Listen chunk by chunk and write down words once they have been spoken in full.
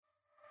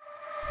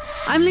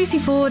I'm Lucy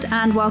Ford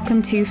and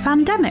welcome to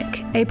Fandemic,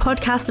 a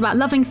podcast about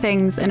loving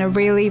things in a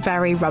really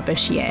very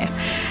rubbish year.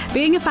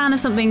 Being a fan of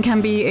something can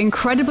be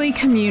incredibly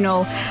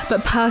communal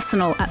but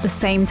personal at the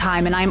same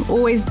time, and I'm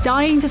always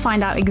dying to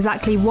find out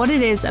exactly what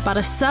it is about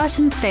a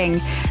certain thing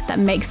that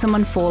makes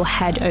someone fall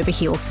head over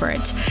heels for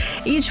it.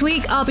 Each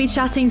week I'll be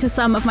chatting to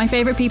some of my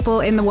favourite people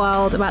in the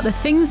world about the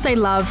things they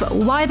love,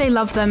 why they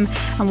love them,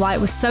 and why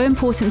it was so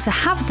important to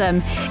have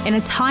them in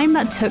a time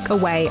that took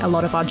away a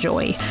lot of our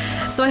joy.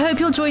 So I hope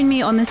you'll join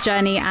me on this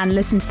journey and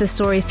listen to the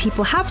stories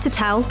people have to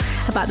tell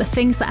about the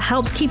things that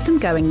helped keep them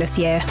going this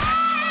year.